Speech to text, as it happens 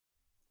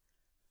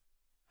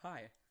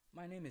Hi,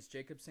 my name is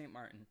Jacob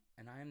St.Martin,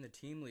 and I am the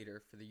team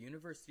leader for the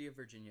University of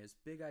Virginia's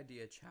Big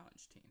Idea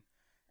Challenge team,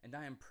 and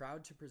I am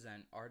proud to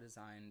present our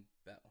design,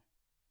 BELLE.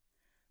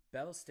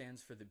 BELLE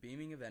stands for the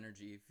beaming of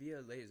energy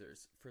via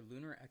lasers for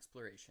lunar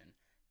exploration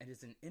and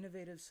is an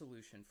innovative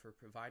solution for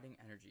providing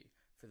energy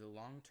for the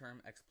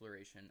long-term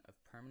exploration of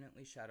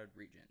permanently shadowed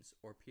regions,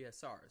 or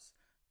PSRs,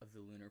 of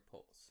the lunar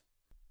poles.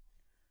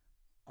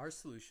 Our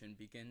solution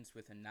begins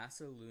with a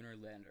NASA lunar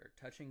lander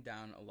touching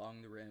down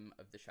along the rim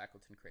of the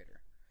Shackleton crater,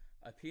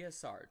 a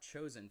PSR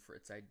chosen for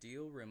its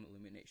ideal rim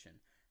illumination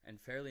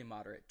and fairly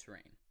moderate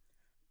terrain.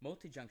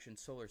 Multi-junction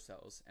solar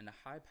cells and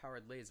a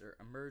high-powered laser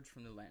emerge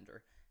from the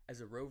lander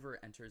as a rover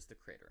enters the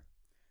crater.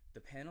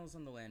 The panels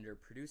on the lander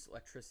produce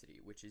electricity,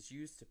 which is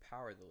used to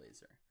power the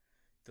laser.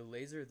 The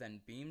laser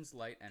then beams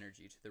light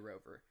energy to the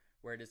rover,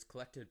 where it is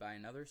collected by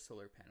another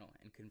solar panel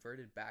and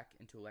converted back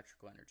into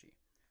electrical energy,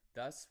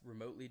 thus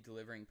remotely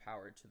delivering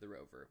power to the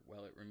rover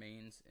while it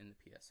remains in the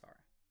PSR.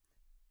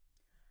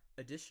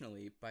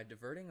 Additionally, by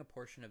diverting a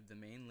portion of the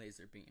main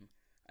laser beam,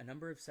 a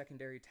number of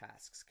secondary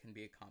tasks can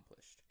be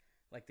accomplished,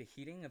 like the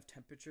heating of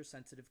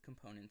temperature-sensitive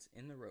components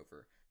in the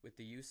rover with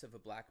the use of a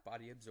black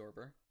body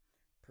absorber,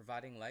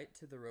 providing light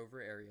to the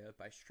rover area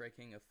by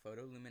striking a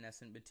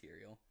photoluminescent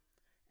material,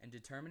 and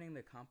determining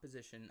the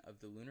composition of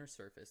the lunar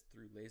surface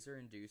through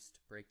laser-induced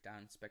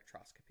breakdown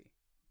spectroscopy.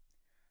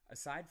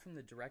 Aside from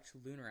the direct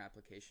lunar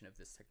application of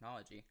this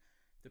technology,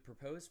 the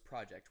proposed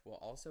project will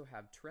also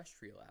have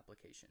terrestrial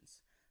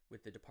applications,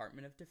 with the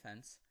Department of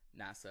Defense,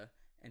 NASA,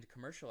 and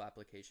commercial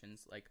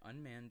applications like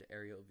unmanned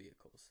aerial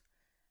vehicles.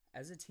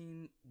 As a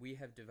team, we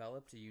have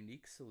developed a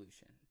unique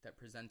solution that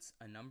presents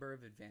a number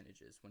of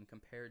advantages when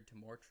compared to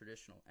more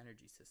traditional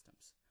energy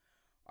systems.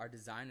 Our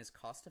design is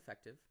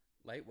cost-effective,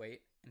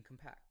 lightweight, and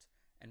compact,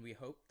 and we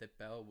hope that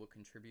BELLE will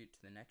contribute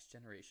to the next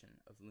generation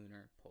of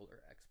lunar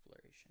polar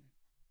exploration.